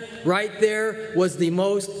moment right there was the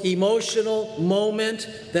most emotional moment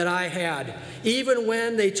that I had. Even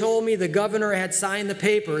when they told me the governor had signed the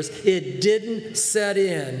papers, it didn't set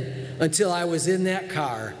in until I was in that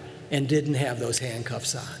car and didn't have those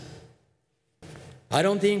handcuffs on. I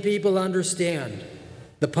don't think people understand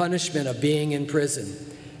the punishment of being in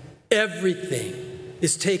prison. Everything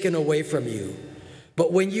is taken away from you.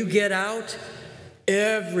 But when you get out,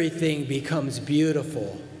 everything becomes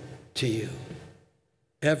beautiful to you.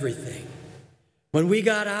 Everything. When we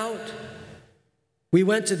got out, we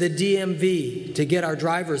went to the DMV to get our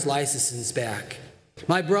driver's licenses back.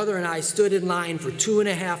 My brother and I stood in line for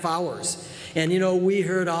 2.5 hours. And, we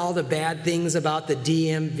heard all the bad things about the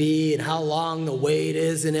DMV and how long the wait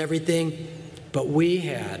is and everything. But we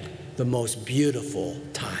had the most beautiful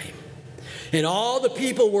time. And all the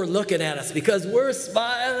people were looking at us because we're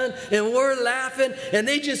smiling and we're laughing. And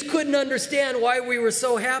they just couldn't understand why we were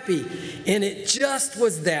so happy. And it just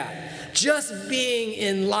was that. Just being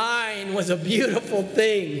in line was a beautiful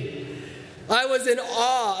thing. I was in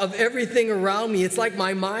awe of everything around me. It's like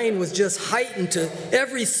my mind was just heightened to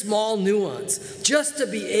every small nuance. Just to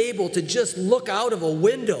be able to just look out of a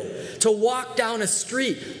window, to walk down a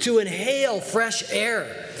street, to inhale fresh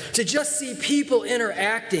air, to just see people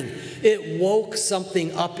interacting, it woke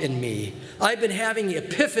something up in me. I've been having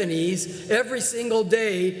epiphanies every single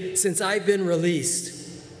day since I've been released.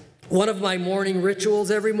 One of my morning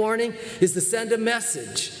rituals every morning is to send a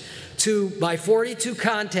message to my 42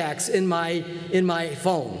 contacts in my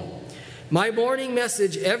phone. My morning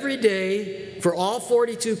message every day for all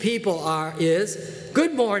 42 people is,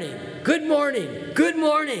 good morning, good morning, good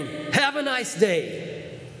morning, have a nice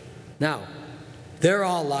day. Now, they're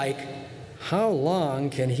all like, how long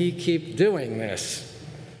can he keep doing this?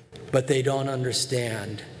 But they don't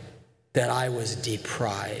understand that I was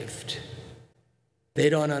deprived. They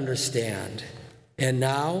don't understand. And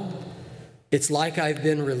now, it's like I've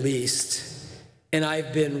been released, and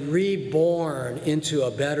I've been reborn into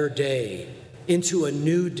a better day, into a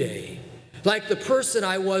new day. Like the person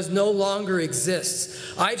I was no longer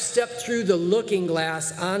exists. I've stepped through the looking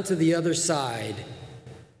glass onto the other side,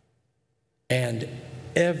 and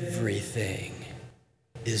everything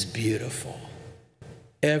is beautiful.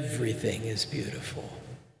 Everything is beautiful.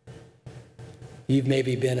 You've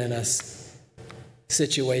maybe been in a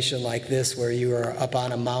situation like this where you are up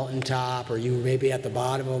on a mountaintop, or you may be at the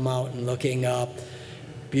bottom of a mountain looking up.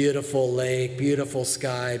 Beautiful lake, beautiful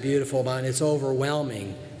sky, beautiful mountain. It's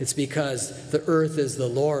overwhelming. It's because the earth is the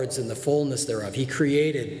Lord's and the fullness thereof. He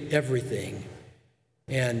created everything.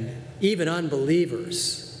 And even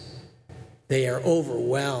unbelievers, they are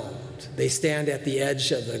overwhelmed. They stand at the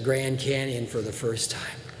edge of the Grand Canyon for the first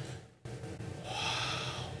time. Wow.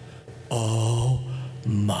 Oh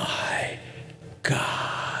my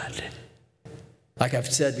God. Like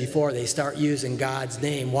I've said before, they start using God's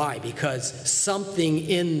name. Why? Because something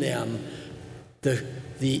in them,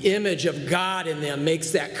 the image of God in them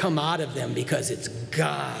makes that come out of them because it's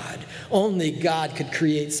God. Only God could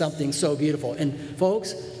create something so beautiful. And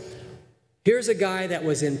folks, here's a guy that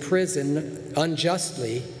was in prison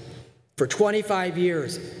unjustly for 25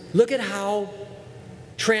 years. Look at how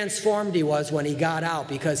transformed he was when he got out,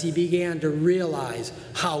 because he began to realize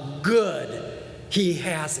how good he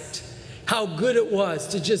has it. How good it was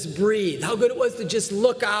to just breathe. How good it was to just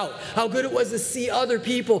look out. How good it was to see other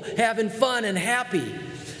people having fun and happy.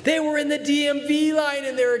 They were in the DMV line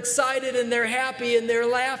and they're excited and they're happy and they're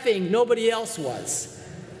laughing. Nobody else was.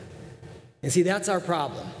 And see, that's our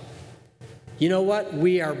problem. You know what?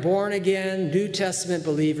 We are born again, New Testament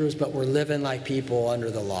believers, but we're living like people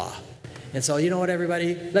under the law. And so, you know what,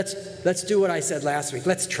 everybody? Let's do what I said last week.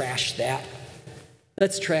 Let's trash that.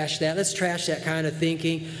 Let's trash that. Let's trash that kind of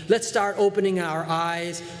thinking. Let's start opening our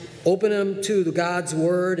eyes, open them to God's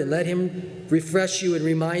Word, and let Him refresh you and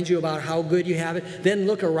remind you about how good you have it. Then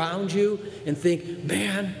look around you and think,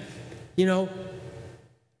 man,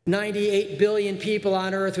 98 billion people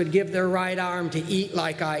on earth would give their right arm to eat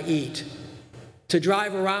like I eat, to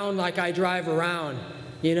drive around like I drive around.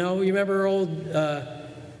 You remember old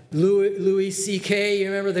Louis C.K., you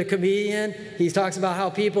remember the comedian? He talks about how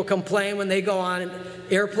people complain when they go on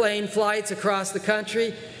airplane flights across the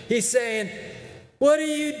country. He's saying, what are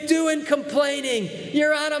you doing complaining?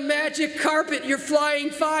 You're on a magic carpet. You're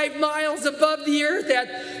flying 5 miles above the earth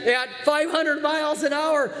at 500 miles an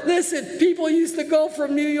hour. Listen, people used to go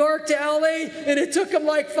from New York to L.A., and it took them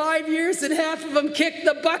like 5 years, and half of them kicked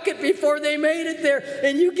the bucket before they made it there,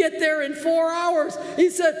 and you get there in 4 hours. He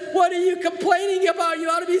said, what are you complaining about? You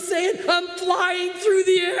ought to be saying, I'm flying through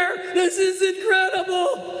the air. This is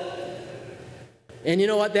incredible. And you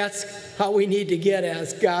know what? That's how we need to get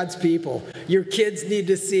as God's people. Your kids need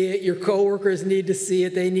to see it. Your coworkers need to see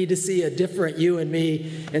it. They need to see a different you and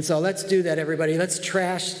me. And so let's do that, everybody. Let's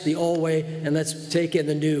trash the old way and let's take in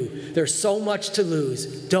the new. There's so much to lose.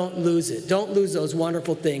 Don't lose it. Don't lose those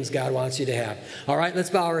wonderful things God wants you to have. All right,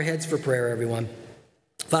 let's bow our heads for prayer, everyone.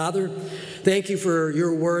 Father, thank you for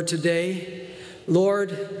your word today.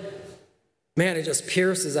 Lord, Man, it just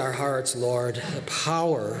pierces our hearts, Lord, the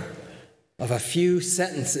power of a few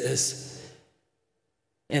sentences.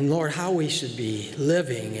 And Lord, how we should be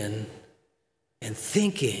living and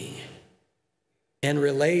thinking and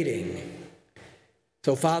relating.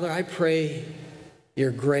 So, Father, I pray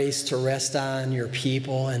your grace to rest on your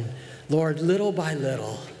people. And Lord, little by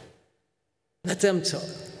little, let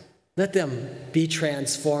them be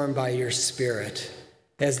transformed by your Spirit.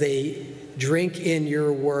 As they drink in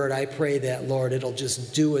your word, I pray that, Lord, it'll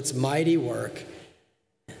just do its mighty work.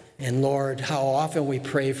 And Lord, how often we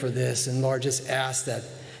pray for this. And Lord, just ask that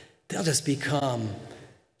they'll just become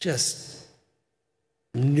just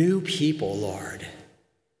new people, Lord.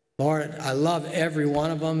 Lord, I love every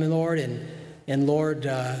one of them, Lord. And Lord,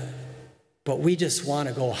 but we just want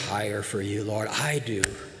to go higher for you, Lord. I do,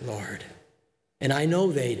 Lord. And I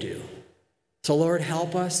know they do. So, Lord,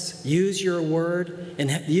 help us. Use your word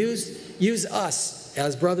and use us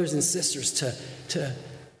as brothers and sisters to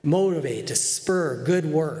motivate, to spur good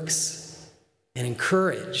works and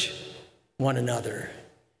encourage one another.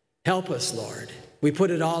 Help us, Lord. We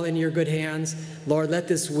put it all in your good hands. Lord, let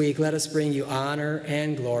this week, let us bring you honor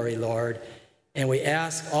and glory, Lord. And we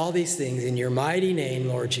ask all these things in your mighty name,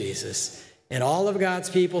 Lord Jesus. And all of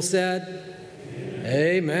God's people said,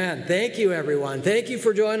 Amen. Thank you, everyone. Thank you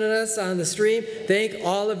for joining us on the stream. Thank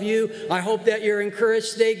all of you. I hope that you're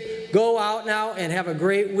encouraged today. Go out now and have a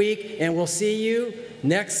great week, and we'll see you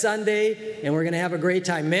next Sunday, and we're going to have a great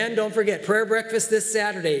time. Men, don't forget, prayer breakfast this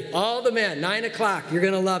Saturday. All the men, 9 o'clock. You're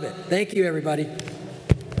going to love it. Thank you, everybody.